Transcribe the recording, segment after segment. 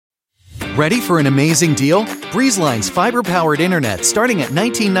Ready for an amazing deal? BreezeLine's fiber-powered internet starting at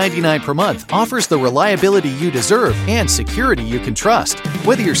 $19.99 per month offers the reliability you deserve and security you can trust.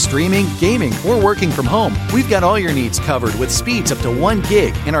 Whether you're streaming, gaming, or working from home, we've got all your needs covered with speeds up to 1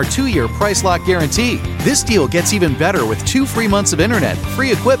 gig and our 2-year price lock guarantee. This deal gets even better with 2 free months of internet,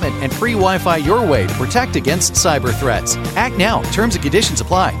 free equipment, and free Wi-Fi your way to protect against cyber threats. Act now. Terms and conditions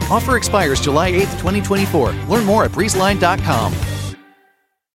apply. Offer expires July 8th, 2024. Learn more at breezeline.com.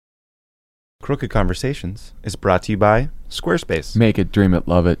 Crooked Conversations is brought to you by Squarespace. Make it, dream it,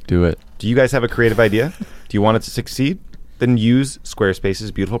 love it, do it. Do you guys have a creative idea? Do you want it to succeed? Then use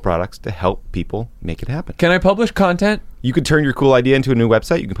Squarespace's beautiful products to help people make it happen. Can I publish content? You could turn your cool idea into a new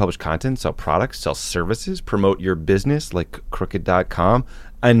website. You can publish content, sell products, sell services, promote your business like Crooked.com,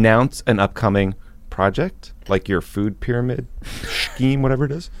 announce an upcoming project like your food pyramid scheme, whatever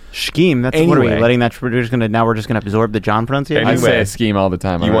it is. Scheme? That's what are we letting that? Now we're just gonna absorb the John pronunciation. I say scheme all the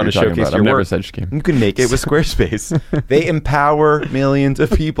time. You want to showcase your I've never work. said scheme. You can make it with Squarespace. They empower millions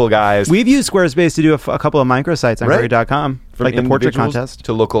of people, guys. We've used Squarespace to do a couple of microsites on Crooked.com, like the portrait contest,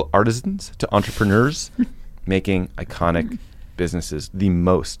 to local artisans, to entrepreneurs, making iconic businesses the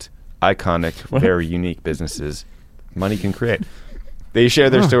most iconic, very unique businesses money can create. They share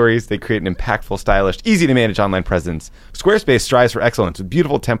their stories. They create an impactful, stylish, easy-to-manage online presence. Squarespace strives for excellence with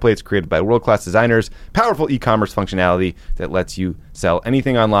beautiful templates created by world-class designers, powerful e-commerce functionality that lets you sell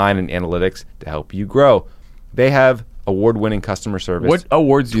anything online, and analytics to help you grow. They have award-winning customer service. What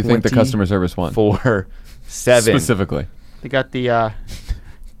awards do you think the customer service won? 7 specifically. They got the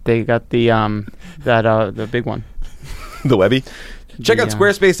big one. The Webby. Check out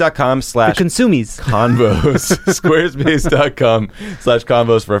squarespace.com/convos. The consumies.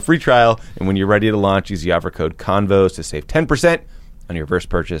 Squarespace.com/convos for a free trial. And when you're ready to launch, use the offer code CONVOS to save 10% on your first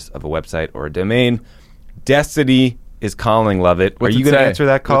purchase of a website or a domain. Destiny is calling, Lovett. Are you going to answer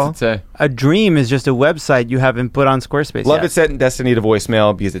that call? What's it say? A dream is just a website you haven't put on Squarespace Lovett yet. sent Destiny to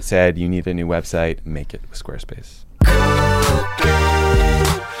voicemail because it said you need a new website. Make it with Squarespace.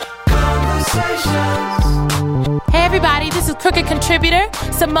 Hey everybody, this is Crooked contributor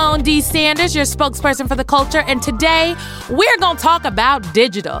Simone D. Sanders, your spokesperson for the culture, and today we're going to talk about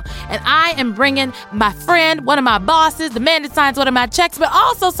digital. And I am bringing my friend, one of my bosses, the man that signs one of my checks, but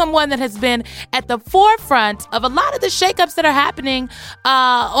also someone that has been at the forefront of a lot of the shakeups that are happening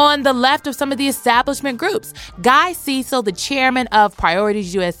on the left of some of the establishment groups. Guy Cecil, the chairman of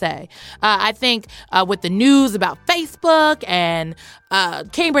Priorities USA. I think with the news about Facebook and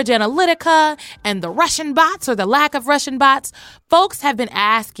Cambridge Analytica and the Russian bots, or the lack of Russian bots, folks have been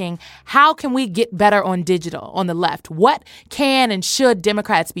asking, how can we get better on digital on the left? What can and should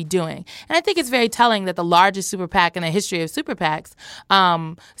Democrats be doing? And I think it's very telling that the largest super PAC in the history of super PACs,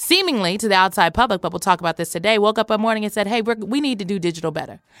 seemingly to the outside public, but we'll talk about this today, woke up one morning and said, hey, we need to do digital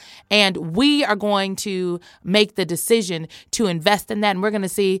better. And we are going to make the decision to invest in that, and we're going to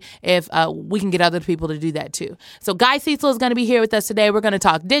see if we can get other people to do that too. So Guy Cecil is going to be here with us today. We're going to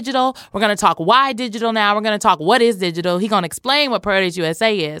talk digital. We're going to talk why digital now. We're going to talk what is digital. He's going to explain what Priorities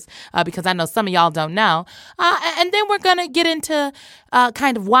USA is, because I know some of y'all don't know. And then we're going to get into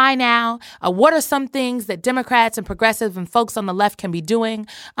kind of why now. What are some things that Democrats and progressives and folks on the left can be doing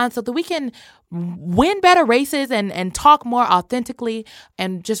so that we can win better races and talk more authentically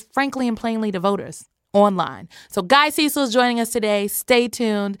and just frankly and plainly to voters online. So Guy Cecil is joining us today. Stay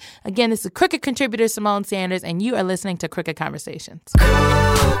tuned. Again, this is Crooked contributor Simone Sanders, and you are listening to Crooked Conversations.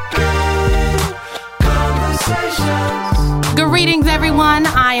 Greetings, everyone.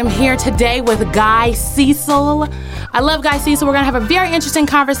 I am here today with Guy Cecil. I love Guy Cecil. We're going to have a very interesting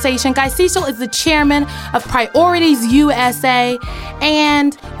conversation. Guy Cecil is the chairman of Priorities USA,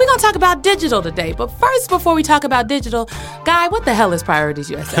 and we're going to talk about digital today. But first, before we talk about digital, Guy, what the hell is Priorities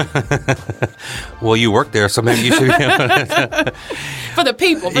USA? Well, you work there, so maybe you should be able to... For the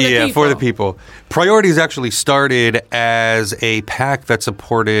people. For the people. Priorities actually started as a PAC that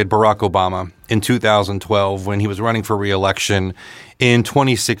supported Barack Obama in 2012 when he was running for re-election. In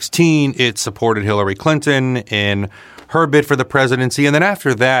 2016, it supported Hillary Clinton in her bid for the presidency. And then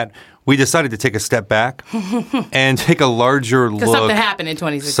after that, we decided to take a step back and take a larger look. Because something happened in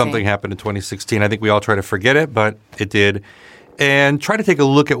 2016. Something happened in 2016. I think we all try to forget it, but it did. And try to take a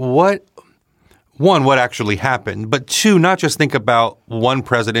look at what actually happened, but two, not just think about one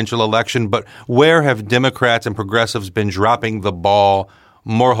presidential election, but where have Democrats and progressives been dropping the ball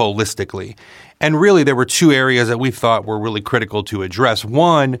more holistically? And really, there were two areas that we thought were really critical to address.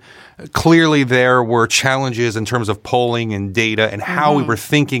 One, clearly there were challenges in terms of polling and data and how we were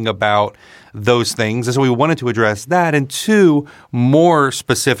thinking about those things. And so we wanted to address that. And two, more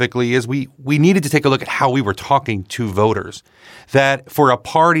specifically, is we needed to take a look at how we were talking to voters. That for a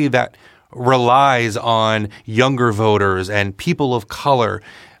party that relies on younger voters and people of color.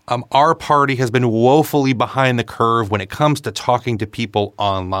 Our party has been woefully behind the curve when it comes to talking to people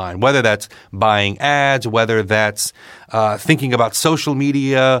online, whether that's buying ads, whether that's thinking about social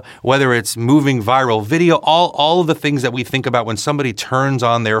media, whether it's moving viral video, all of the things that we think about when somebody turns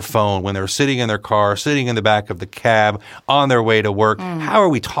on their phone, when they're sitting in their car, sitting in the back of the cab, on their way to work. How are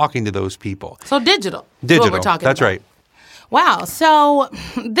we talking to those people? So digital. Digital. What we're talking That's about. right. Wow. So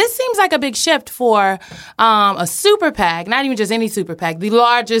this seems like a big shift for a super PAC, not even just any super PAC, the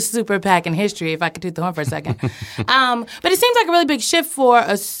largest super PAC in history, if I could toot the horn for a second. But it seems like a really big shift for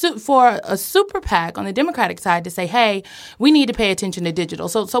a super PAC on the Democratic side to say, hey, we need to pay attention to digital.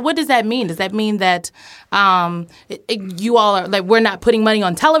 So what does that mean? Does that mean that you all are like, we're not putting money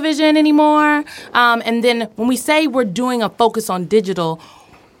on television anymore? And then when we say we're doing a focus on digital,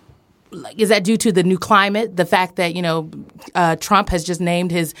 is that due to the new climate, the fact that, Trump has just named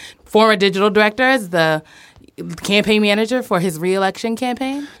his former digital director as the campaign manager for his reelection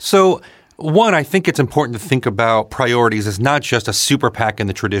campaign? So, one, I think it's important to think about priorities as not just a super PAC in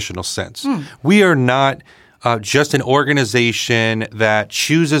the traditional sense. We are not just an organization that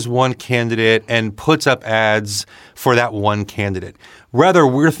chooses one candidate and puts up ads for that one candidate. Rather,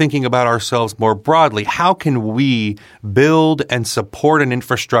 we're thinking about ourselves more broadly. How can we build and support an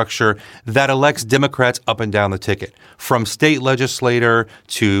infrastructure that elects Democrats up and down the ticket, from state legislator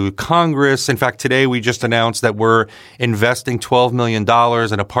to Congress? In fact, today we just announced that we're investing $12 million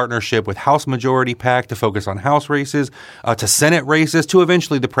in a partnership with House Majority PAC to focus on House races, to Senate races, to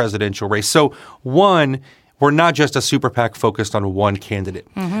eventually the presidential race. So, one, we're not just a super PAC focused on one candidate,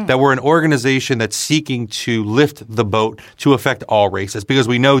 that we're an organization that's seeking to lift the boat to affect all races, because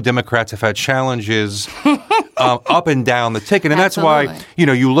we know Democrats have had challenges up and down the ticket. And Absolutely. That's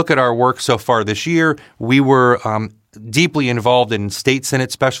why, you look at our work so far this year, we were deeply involved in state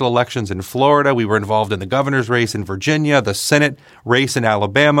Senate special elections in Florida. We were involved in the governor's race in Virginia, the Senate race in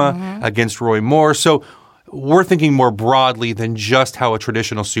Alabama against Roy Moore. So we're thinking more broadly than just how a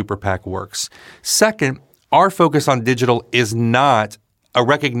traditional super PAC works. Second, our focus on digital is not a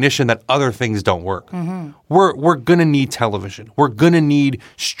recognition that other things don't work. We're going to need television. We're going to need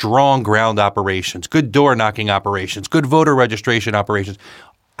strong ground operations, good door knocking operations, good voter registration operations.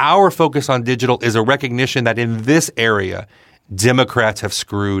 Our focus on digital is a recognition that in this area, Democrats have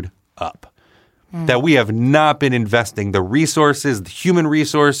screwed up. That we have not been investing the resources, the human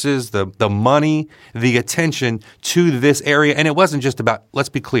resources, the money, the attention to this area. And it wasn't just about, let's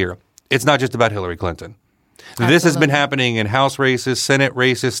be clear, it's not just about Hillary Clinton. Absolutely. This has been happening in House races, Senate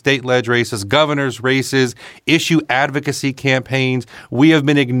races, state leg races, governor's races, issue advocacy campaigns. We have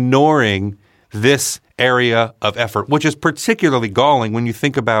been ignoring this area of effort, which is particularly galling when you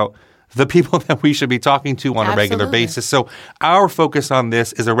think about the people that we should be talking to on a regular basis. So our focus on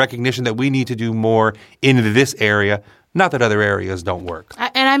this is a recognition that we need to do more in this area. Not that other areas don't work.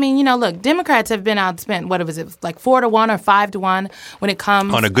 And I mean, look, Democrats have been outspent, what was it, like 4-1 or 5-1 when it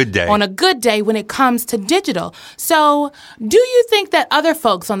comes... On a good day. On a good day when it comes to digital. So do you think that other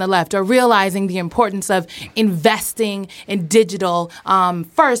folks on the left are realizing the importance of investing in digital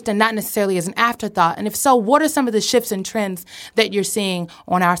first and not necessarily as an afterthought? And if so, what are some of the shifts and trends that you're seeing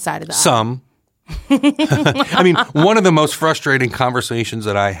on our side of the aisle? Some. I mean, one of the most frustrating conversations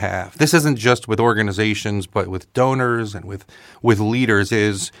that I have, this isn't just with organizations, but with donors and with leaders,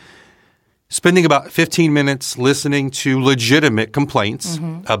 is spending about 15 minutes listening to legitimate complaints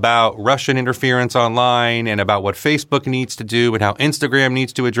about Russian interference online and about what Facebook needs to do and how Instagram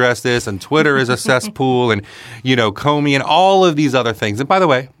needs to address this and Twitter is a cesspool and, Comey and all of these other things. And by the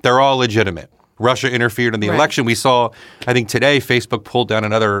way, they're all legitimate. Russia interfered in the election. We saw, I think today, Facebook pulled down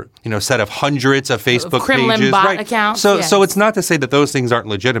another, set of hundreds of Facebook Kremlin pages. Bot accounts. So it's not to say that those things aren't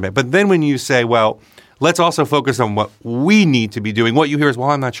legitimate. But then when you say, well, let's also focus on what we need to be doing, what you hear is,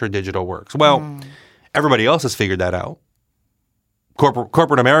 well, I'm not sure digital works. Well, everybody else has figured that out.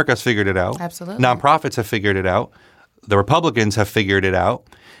 Corporate America has figured it out. Absolutely. Nonprofits have figured it out. The Republicans have figured it out.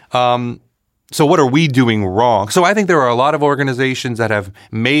 So what are we doing wrong? So I think there are a lot of organizations that have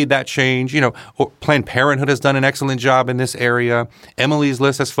made that change. Planned Parenthood has done an excellent job in this area. Emily's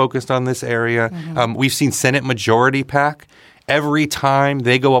List has focused on this area. We've seen Senate Majority PAC. Every time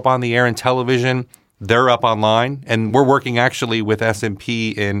they go up on the air and television, they're up online. And we're working actually with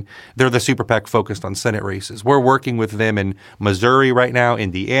SMP they're the super PAC focused on Senate races. We're working with them in Missouri right now,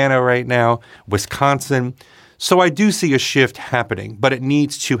 Indiana right now, Wisconsin. So I do see a shift happening, but it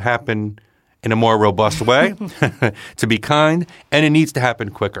needs to happen in a more robust way, to be kind, and it needs to happen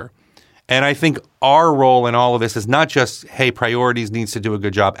quicker. And I think our role in all of this is not just, hey, Priorities needs to do a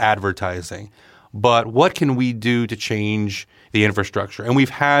good job advertising, but what can we do to change the infrastructure. And we've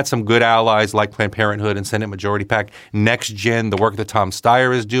had some good allies like Planned Parenthood and Senate Majority PAC. Next Gen, the work that Tom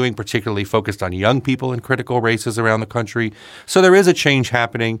Steyer is doing, particularly focused on young people in critical races around the country. So there is a change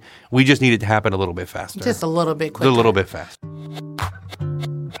happening. We just need it to happen a little bit faster. Just a little bit quicker. A little bit faster.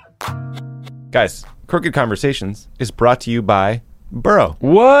 Guys, Crooked Conversations is brought to you by Burrow.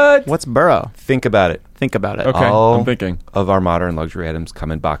 What? What's Burrow? Think about it. Think about it. Okay, All I'm thinking. of our modern luxury items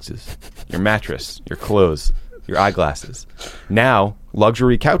come in boxes. Your mattress, your clothes, your eyeglasses. Now,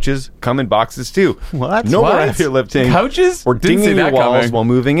 luxury couches come in boxes too. What? No more What? heavy lifting. Couches? Or Didn't see dinging your that walls coming. while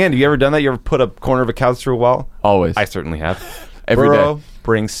moving in. Have you ever done that? You ever put a corner of a couch through a wall? Always. I certainly have. Every Burrow day.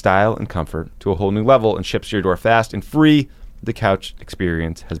 brings style and comfort to a whole new level and ships to your door fast and free. The couch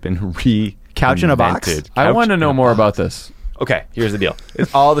experience has been reinvented. Couch in a box? I Couch want to in know a more box. about this. Okay, here's the deal.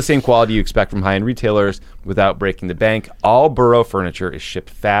 It's all the same quality you expect from high-end retailers without breaking the bank. All Burrow furniture is shipped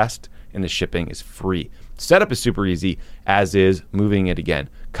fast, and the shipping is free. Setup is super easy, as is moving it again.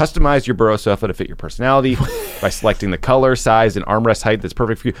 Customize your Burrow sofa to fit your personality by selecting the color, size, and armrest height that's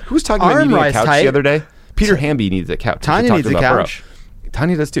perfect for you. Who was talking about needing a Armrest couch height? the other day? Peter Hamby needs a couch. Tanya We talked needs a about Burrow. couch.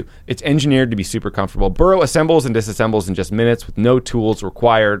 Tanya does too. It's engineered to be super comfortable. Burrow assembles and disassembles in just minutes with no tools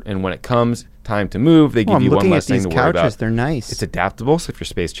required. And when it comes time to move, they give I'm you one looking less at thing these to worry couches. about. They're nice. It's adaptable, so if your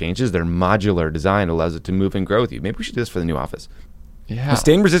space changes, their modular design allows it to move and grow with you. Maybe we should do this for the new office. Yeah. A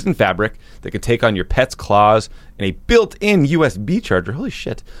stain-resistant fabric that can take on your pet's claws and a built-in USB charger. Holy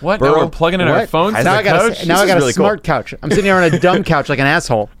shit. What? Now we're plugging in our What? phones to Now the I got couch? a, now I This got is a really cool. smart couch. I'm sitting here on a dumb couch like an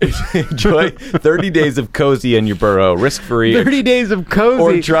asshole. Enjoy 30 days of cozy in your Burrow, risk-free. 30 days of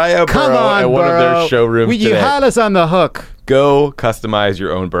cozy. Or try out Come Burrow on, at one of their Burrow. showrooms You today. had us on the hook. Go customize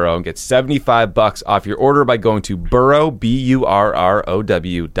your own Burrow and get $75 off your order by going to Burrow,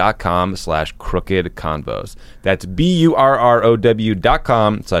 BURROW.com/crooked convos. That's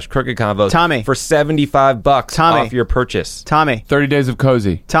BURROW.com/crooked convos. Tommy. For $75 Tommy. off your purchase. Tommy. 30 days of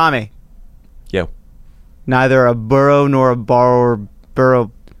cozy. Tommy. Yo. Neither a burrow nor a borrower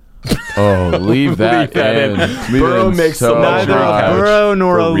burrow. Oh, leave that, that in. in. Leave Burrow it in makes so the Neither luxury a couch burrow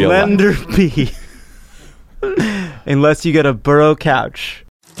nor for a real life. lender be. Unless you get a burrow couch.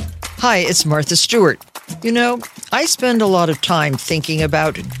 Hi, it's Martha Stewart. You know, I spend a lot of time thinking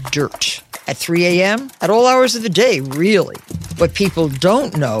about dirt. At 3 a.m., at all hours of the day, really. What people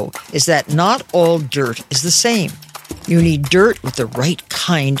don't know is that not all dirt is the same. You need dirt with the right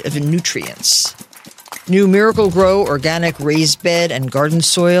kind of nutrients. New Miracle Grow organic raised bed and garden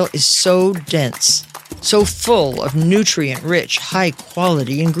soil is so dense, so full of nutrient-rich,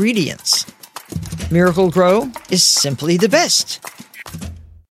 high-quality ingredients. Miracle Grow is simply the best.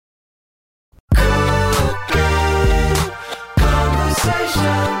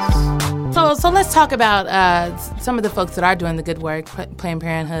 So let's talk about some of the folks that are doing the good work, Planned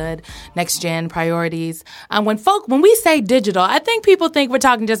Parenthood, Next Gen, Priorities. When we say digital, I think people think we're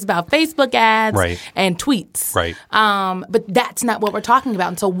talking just about Facebook ads and tweets. Right. But that's not what we're talking about.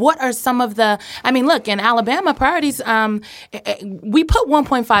 And so what are some of the, look, in Alabama, Priorities, we put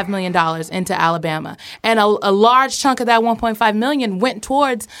 $1.5 million into Alabama. And a large chunk of that $1.5 million went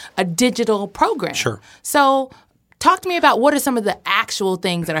towards a digital program. Sure. So talk to me about what are some of the actual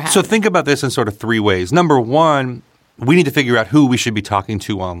things that are happening. So think about this in sort of three ways. Number one, we need to figure out who we should be talking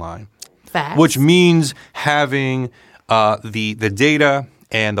to online. Facts. Which means having the data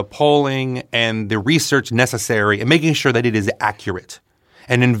and the polling and the research necessary and making sure that it is accurate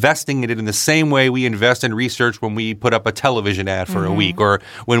and investing in it in the same way we invest in research when we put up a television ad for a week or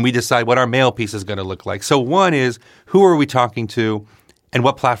when we decide what our mail piece is going to look like. So one is, who are we talking to and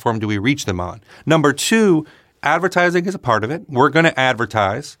what platform do we reach them on? Number two, advertising is a part of it. We're going to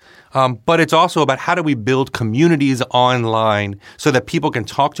advertise, but it's also about how do we build communities online so that people can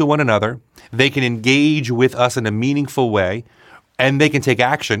talk to one another, they can engage with us in a meaningful way, and they can take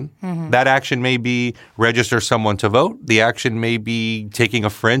action. That action may be register someone to vote. The action may be taking a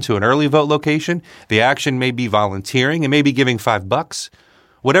friend to an early vote location. The action may be volunteering. It may be giving $5.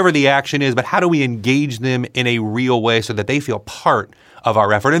 Whatever the action is, but how do we engage them in a real way so that they feel part of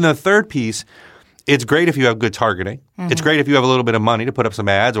our effort? And the third piece, it's great if you have good targeting. It's great if you have a little bit of money to put up some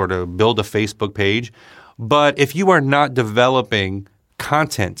ads or to build a Facebook page. But if you are not developing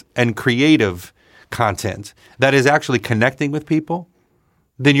content and creative content that is actually connecting with people,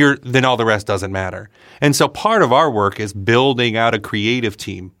 then all the rest doesn't matter. And so part of our work is building out a creative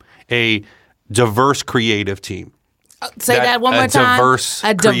team, a diverse creative team. Say that one more time.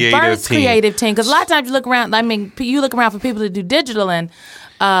 A diverse creative team. Because a lot of times you look around, you look around for people to do digital and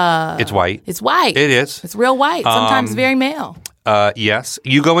it's white. It's white. It is. It's real white. Sometimes very male. Yes.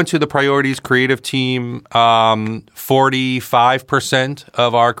 You go into the priorities creative team, 45%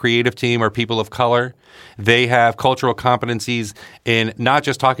 of our creative team are people of color. They have cultural competencies in not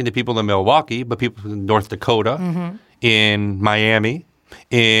just talking to people in Milwaukee, but people in North Dakota, in Miami,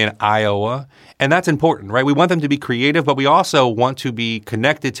 in Iowa. And that's important, right? We want them to be creative, but we also want to be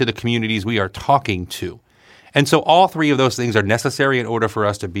connected to the communities we are talking to. And so all three of those things are necessary in order for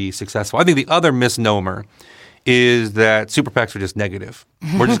us to be successful. I think the other misnomer is that super PACs are just negative.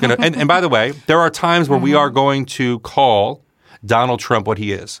 We're just going to – and by the way, there are times where we are going to call Donald Trump what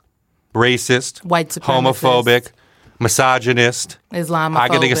he is. Racist, white supremacist, homophobic, misogynist. Islamophobic. I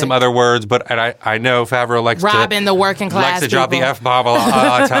can think of some other words, but I know Favreau likes robbing the working class likes to drop the F-bomb all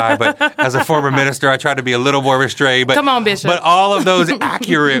the time. But as a former minister, I try to be a little more restrained. But, come on, Bishop. But all of those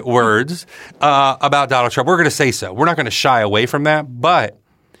accurate words about Donald Trump, we're going to say so. We're not going to shy away from that. But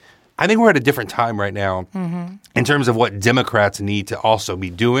I think we're at a different time right now in terms of what Democrats need to also be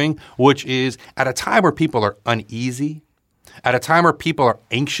doing, which is at a time where people are uneasy, at a time where people are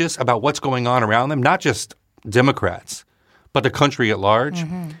anxious about what's going on around them, not just Democrats, but the country at large.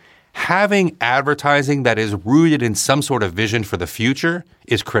 Having advertising that is rooted in some sort of vision for the future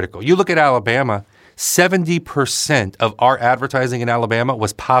is critical. You look at Alabama, 70% of our advertising in Alabama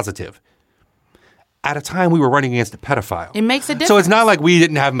was positive. At a time we were running against a pedophile. It makes a difference. So it's not like we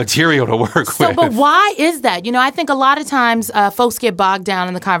didn't have material to work with. But why is that? You know, I think a lot of times folks get bogged down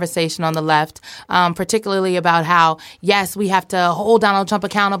in the conversation on the left, particularly about how, yes, we have to hold Donald Trump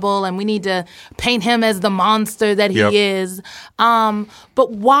accountable and we need to paint him as the monster that he is. But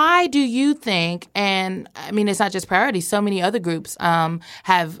why do you think, and I mean, it's not just Priorities, so many other groups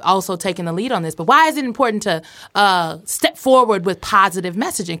have also taken the lead on this, but why is it important to step forward with positive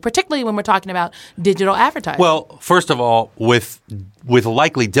messaging, particularly when we're talking about digital advertising? Well, first of all, with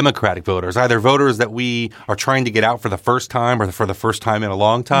likely Democratic voters, either voters that we are trying to get out for the first time or for the first time in a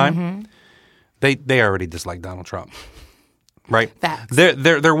long time, they already dislike Donald Trump. Right? Facts.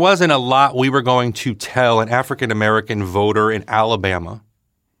 There wasn't a lot we were going to tell an African-American voter in Alabama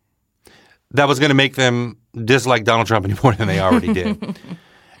that was going to make them dislike Donald Trump any more than they already did.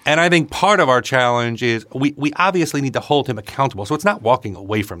 And I think part of our challenge is we obviously need to hold him accountable. So it's not walking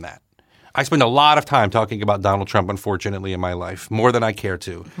away from that. I spend a lot of time talking about Donald Trump, unfortunately, in my life, more than I care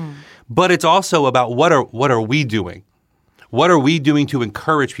to. But it's also about what are we doing? What are we doing to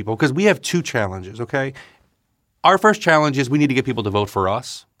encourage people? Because we have two challenges, okay? Our first challenge is we need to get people to vote for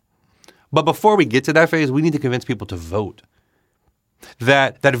us. But before we get to that phase, we need to convince people to vote.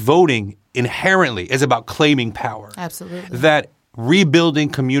 That voting inherently is about claiming power. Absolutely. That rebuilding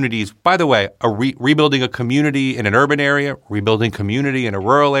communities, by the way, rebuilding a community in an urban area, rebuilding community in a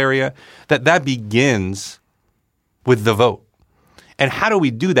rural area, that begins with the vote. And how do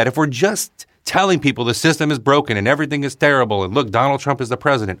we do that? If we're just telling people the system is broken and everything is terrible and look, Donald Trump is the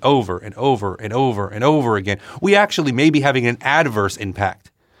president over and over and over and over again, we actually may be having an adverse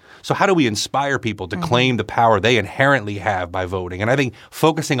impact. So how do we inspire people to claim the power they inherently have by voting? And I think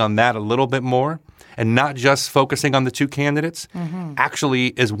focusing on that a little bit more and not just focusing on the two candidates actually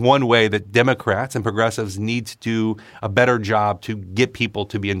is one way that Democrats and progressives need to do a better job to get people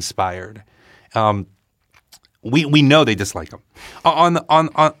to be inspired. We know they dislike them.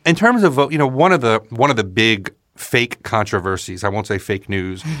 In terms of vote, you know, one of the big fake controversies, I won't say fake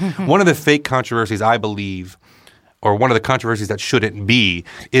news, one of the fake controversies I believe, or one of the controversies that shouldn't be,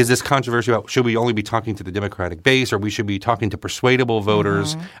 is this controversy about should we only be talking to the Democratic base or we should be talking to persuadable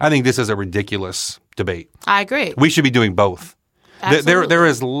voters. I think this is a ridiculous debate. I agree. We should be doing both. There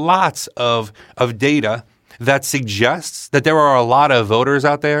is lots of data that suggests that there are a lot of voters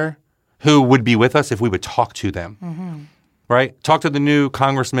out there who would be with us if we would talk to them, right? Talk to the new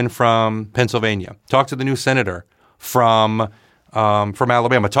congressman from Pennsylvania. Talk to the new senator from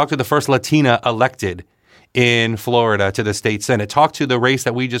Alabama. Talk to the first Latina elected in Florida to the state Senate. Talk to the race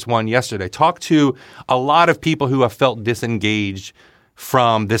that we just won yesterday. Talk to a lot of people who have felt disengaged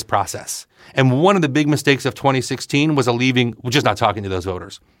from this process. And one of the big mistakes of 2016 was just not talking to those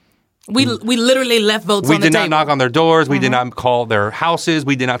voters. We literally left votes on the table. We did not knock on their doors. We did not call their houses.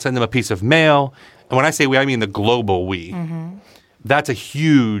 We did not send them a piece of mail. And when I say we, I mean the global we. That's a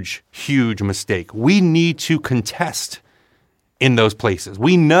huge, huge mistake. We need to contest in those places.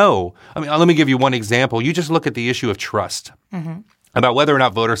 We know. I mean, let me give you one example. You just look at the issue of trust, about whether or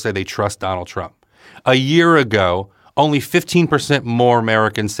not voters say they trust Donald Trump. A year ago, only 15% more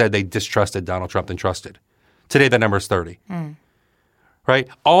Americans said they distrusted Donald Trump than trusted. Today, that number is 30. Right?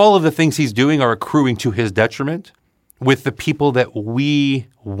 All of the things he's doing are accruing to his detriment with the people that we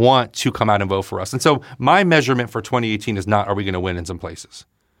want to come out and vote for us. And so my measurement for 2018 is not, are we going to win in some places?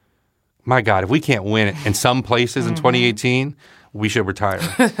 my God, if we can't win in some places in 2018, we should retire.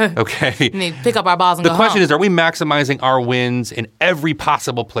 Okay. We need to pick up our balls and The go question home. is, are we maximizing our wins in every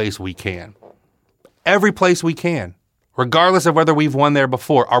possible place we can? Every place we can. Regardless of whether we've won there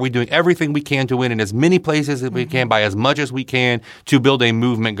before, are we doing everything we can to win in as many places as we can, by as much as we can, to build a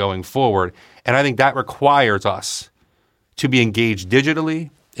movement going forward? And I think that requires us to be engaged digitally.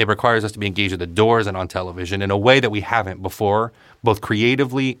 It requires us to be engaged at the doors and on television in a way that we haven't before, both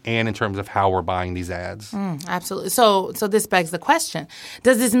creatively and in terms of how we're buying these ads. Absolutely. So this begs the question: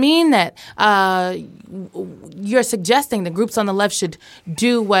 does this mean that you're suggesting the groups on the left should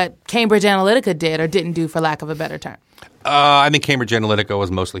do what Cambridge Analytica did or didn't do, for lack of a better term? I think Cambridge Analytica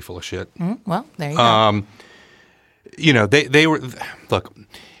was mostly full of shit. Well, there you go. You know, they were – look,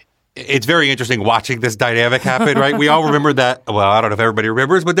 it's very interesting watching this dynamic happen, right? We all remember that – well, I don't know if everybody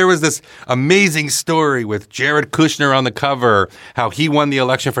remembers, but there was this amazing story with Jared Kushner on the cover, how he won the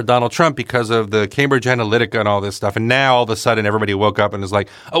election for Donald Trump because of the Cambridge Analytica and all this stuff. And now all of a sudden everybody woke up and is like,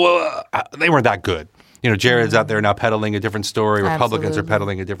 oh, well, they weren't that good. You know, Jared's out there now peddling a different story. Republicans are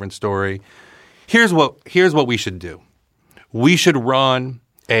peddling a different story. Here's what we should do. We should run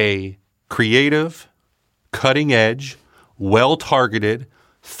a creative, cutting-edge, well-targeted,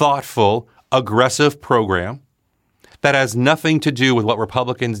 thoughtful, aggressive program that has nothing to do with what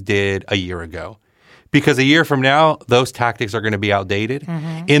Republicans did a year ago. Because a year from now, those tactics are going to be outdated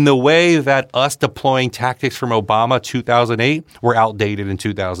in the way that us deploying tactics from Obama 2008 were outdated in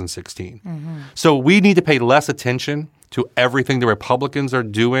 2016. So we need to pay less attention to everything the Republicans are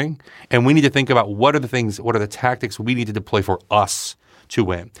doing, and we need to think about what are the tactics we need to deploy for us to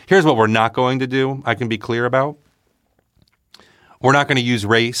win. Here's what we're not going to do, I can be clear about. We're not going to use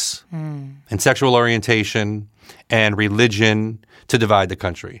race and sexual orientation and religion to divide the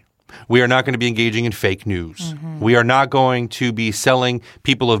country. We are not going to be engaging in fake news. We are not going to be selling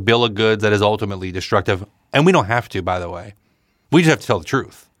people a bill of goods that is ultimately destructive. And we don't have to, by the way. We just have to tell the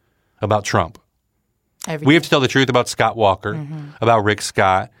truth about Trump. We have to tell the truth about Scott Walker, about Rick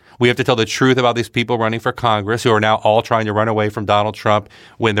Scott. We have to tell the truth about these people running for Congress who are now all trying to run away from Donald Trump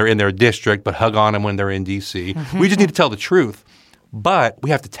when they're in their district, but hug on him when they're in D.C. We just need to tell the truth. But we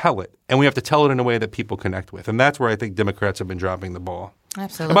have to tell it, and we have to tell it in a way that people connect with. And that's where I think Democrats have been dropping the ball.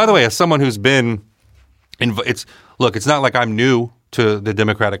 Absolutely. And by the way, as someone who's been it's not like I'm new to the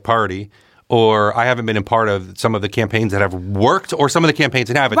Democratic Party, or I haven't been a part of some of the campaigns that have worked, or some of the campaigns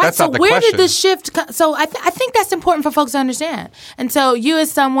that haven't. Right, that's so not the where question. did this shift come? So I think that's important for folks to understand. And so you,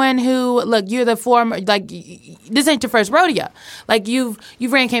 as someone who, look, you're the former, like, this ain't your first rodeo. Like, you've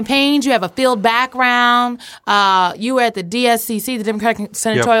ran campaigns, you have a field background, you were at the DSCC, the Democratic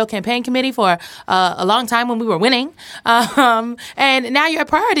Senatorial Campaign Committee, for a long time when we were winning, and now you're at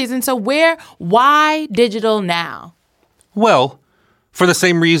Priorities. And so why digital now? Well, for the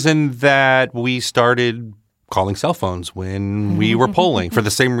same reason that we started calling cell phones when we were polling, for the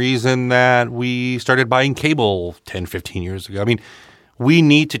same reason that we started buying cable 10, 15 years ago. I mean, we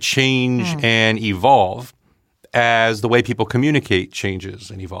need to change and evolve as the way people communicate changes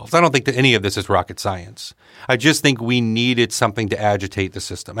and evolves. I don't think that any of this is rocket science. I just think we needed something to agitate the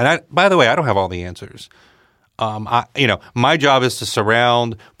system. And by the way, I don't have all the answers. My job is to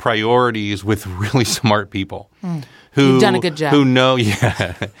surround Priorities with really smart people. You've done a good job. Who know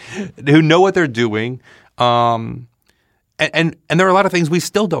what they're doing, and there are a lot of things we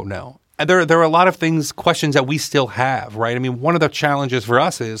still don't know, and there are a lot of questions that we still have. Right? I mean, one of the challenges for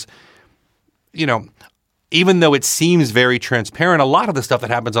us is, even though it seems very transparent, a lot of the stuff that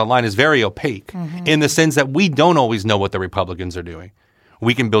happens online is very opaque in the sense that we don't always know what the Republicans are doing.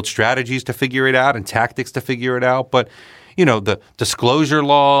 We can build strategies to figure it out and tactics to figure it out, but the disclosure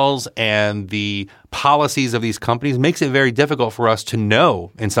laws and the policies of these companies makes it very difficult for us to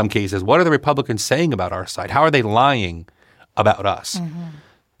know, in some cases, what are the Republicans saying about our side? How are they lying about us?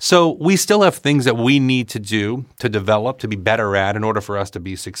 So we still have things that we need to do, to develop, to be better at in order for us to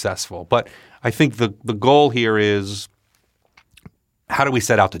be successful. But I think the goal here is, how do we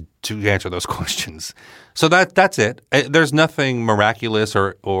set out to answer those questions? So that's it. There's nothing miraculous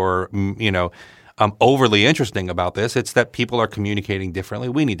or overly interesting about this. It's that people are communicating differently.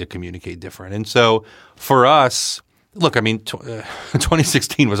 We need to communicate different. And so for us, look, I mean,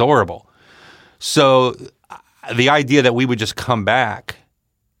 2016 was horrible. So the idea that we would just come back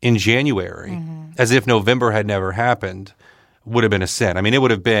in January as if November had never happened would have been a sin. I mean, it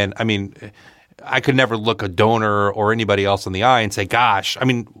would have been – I could never look a donor or anybody else in the eye and say, gosh,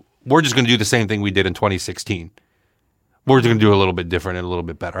 we're just going to do the same thing we did in 2016. we're going to do a little bit different and a little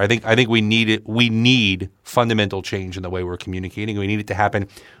bit better. I think we need it. We need fundamental change in the way we're communicating. We need it to happen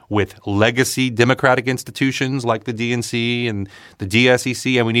with legacy democratic institutions like the DNC and the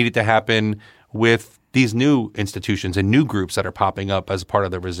DSEC, and we need it to happen with these new institutions and new groups that are popping up as part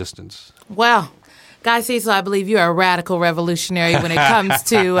of the resistance. Well, Guy Cecil, I believe you are a radical revolutionary when it comes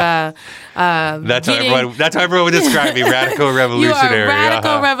to that's how everyone would describe me, radical revolutionary. You are a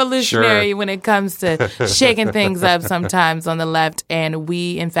radical revolutionary when it comes to shaking things up sometimes on the left, and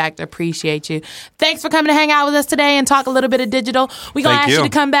we, in fact, appreciate you. Thanks for coming to hang out with us today and talk a little bit of digital. We're going to ask you to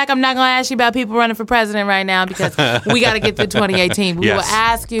come back. I'm not going to ask you about people running for president right now because we got to get through 2018. We will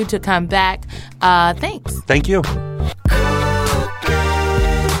ask you to come back. Thanks. Thank you.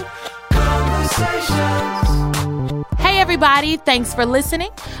 Hey everybody, thanks for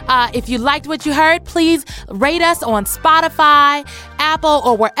listening. If you liked what you heard, please rate us on Spotify, Apple,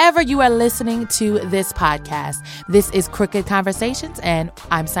 or wherever you are listening to this podcast. This is Crooked Conversations, and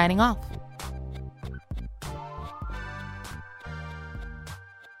I'm signing off.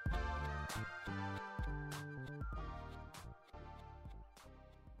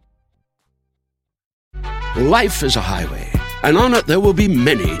 Life is a highway, and on it there will be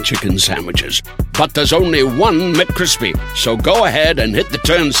many chicken sandwiches. But there's only one McCrispy. So go ahead and hit the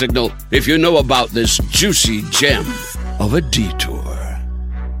turn signal if you know about this juicy gem of a detour.